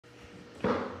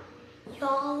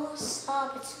Y'all, what's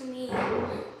up? It's me.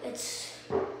 It's,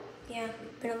 yeah,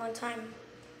 been a long time.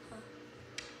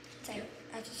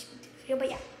 I just made the video, but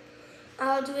yeah.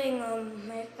 I was doing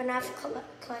my Fnaf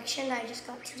collection that I just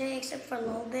got today, except for a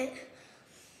little bit.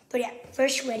 But yeah,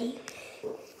 first ready.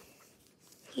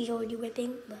 He's already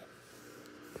whipping, but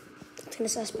it's kind of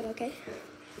sus, but okay.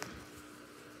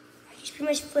 He's pretty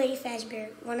much Freddy Fazbear,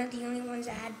 one of the only ones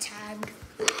that had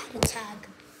a tag.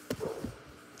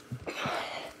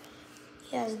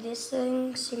 He has this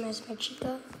thing, same as my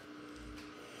Chica.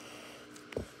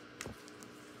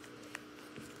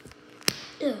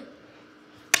 Ugh.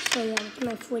 So yeah, this is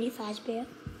my Freddy Fazbear.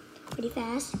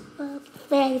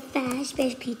 Very fast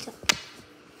pizza.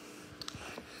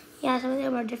 Yeah, some of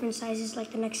them are different sizes.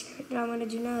 Like the next character I'm gonna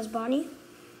do now is Bonnie.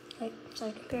 Like,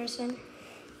 side comparison.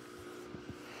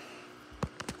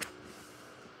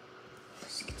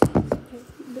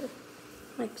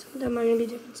 Like some of them are gonna be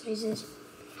different sizes.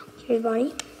 Here's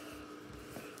Bonnie.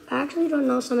 I actually don't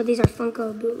know, some of these are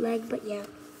Funko bootleg, but yeah.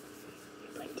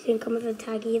 But it didn't come with a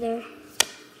tag either.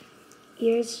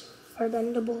 Ears are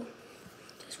bendable.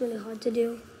 It's really hard to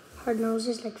do. Hard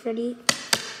noses like Freddy.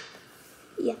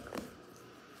 Yeah.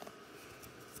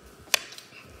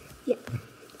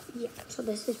 So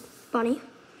this is Bonnie.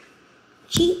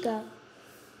 Chica.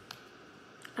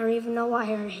 I don't even know why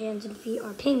her hands and feet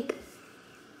are pink.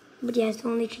 But yeah, it's the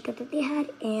only Chica that they had.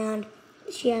 And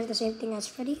she has the same thing as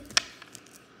Freddy.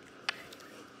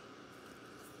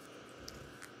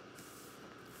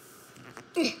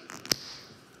 Yeah.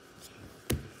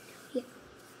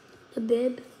 The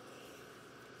bib.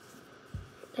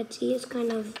 Let's see, it's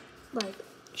kind of like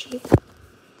cheap.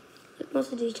 Like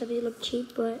most of these chubbies look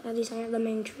cheap, but at least I have the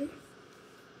main true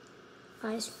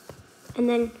eyes. And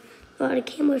then what it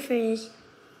came with is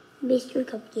Mr.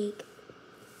 Cupcake.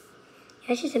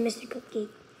 Yeah, it's just a Mr. Cupcake.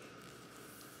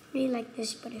 I really like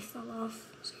this, but it fell off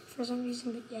for some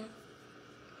reason, but yeah.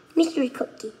 Mystery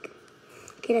Cupcake.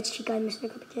 Okay, that's Chica and Mr.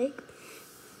 Cupcake.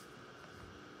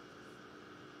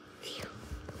 Phew.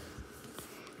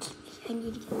 I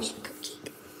need to get Mr.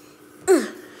 Cupcake.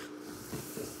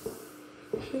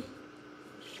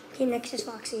 Okay, next is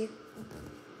Foxy.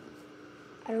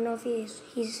 I don't know if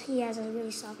he has a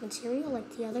really soft material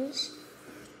like the others.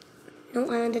 No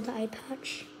eye under the eye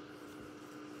patch.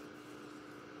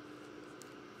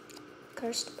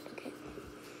 Cursed, but okay.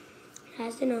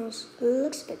 Has the nose.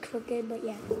 Looks a bit crooked, but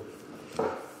yeah.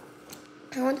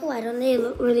 I wonder why don't they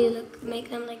make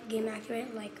them like game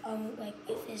accurate? Like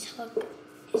if his hook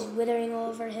is withering all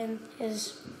over him,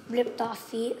 his ripped off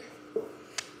feet.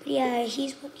 But yeah,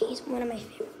 he's one of my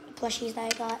favorite plushies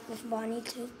that I got with Bonnie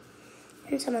too.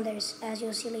 And some others, as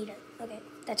you'll see later. Okay,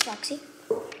 that's Foxy.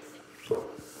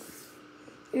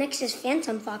 Next is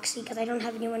Phantom Foxy, because I don't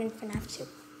have anyone in Fnaf 2.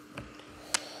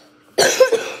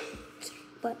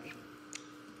 But,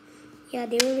 yeah,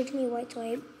 they were originally white, so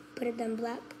I put them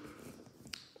black.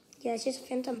 Yeah, it's just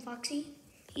Phantom Foxy.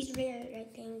 He's rare, I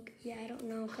think. Yeah, I don't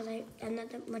know, because I'm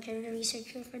not that much of a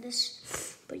researcher for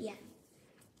this. But yeah,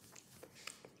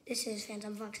 this is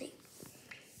Phantom Foxy.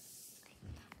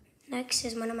 Next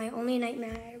is one of my only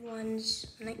Nightmare ones,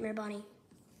 Nightmare Bonnie.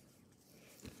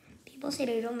 People say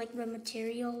they don't like the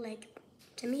material. Like,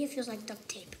 to me, it feels like duct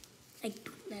tape, like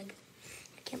bootleg.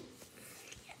 I can't.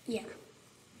 Yeah.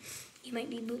 It might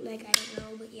be bootleg. I don't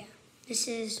know, but yeah. This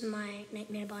is my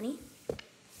Nightmare Bonnie.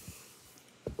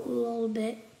 A little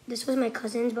bit. This was my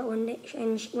cousin's, but when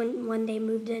they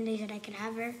moved in, they said I could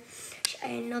have her.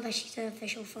 I know that she's the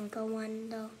official Funko one,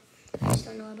 though. I just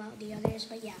don't know about the others,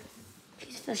 but yeah.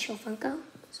 She's official Funko.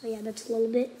 So yeah, that's a little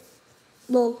bit.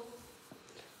 Lol.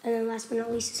 And then last but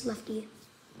not least is Lefty.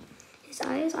 His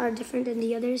eyes are different than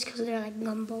the others because they're like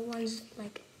gumball ones.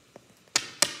 Like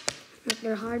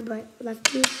they're hard, but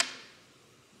Lefty's,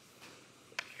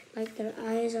 like their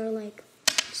eyes are like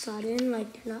sodden.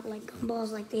 Like they're not like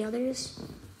gumballs like the others.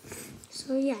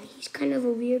 So yeah, he's kind of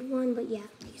a weird one, but yeah.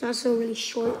 He's also really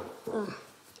short.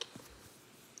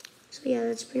 So yeah,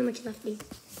 that's pretty much Lefty.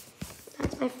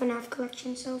 That's my Fnaf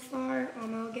collection so far.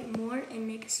 I'll get more and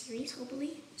make a series,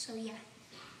 hopefully. So yeah.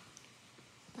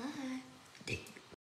 Bye.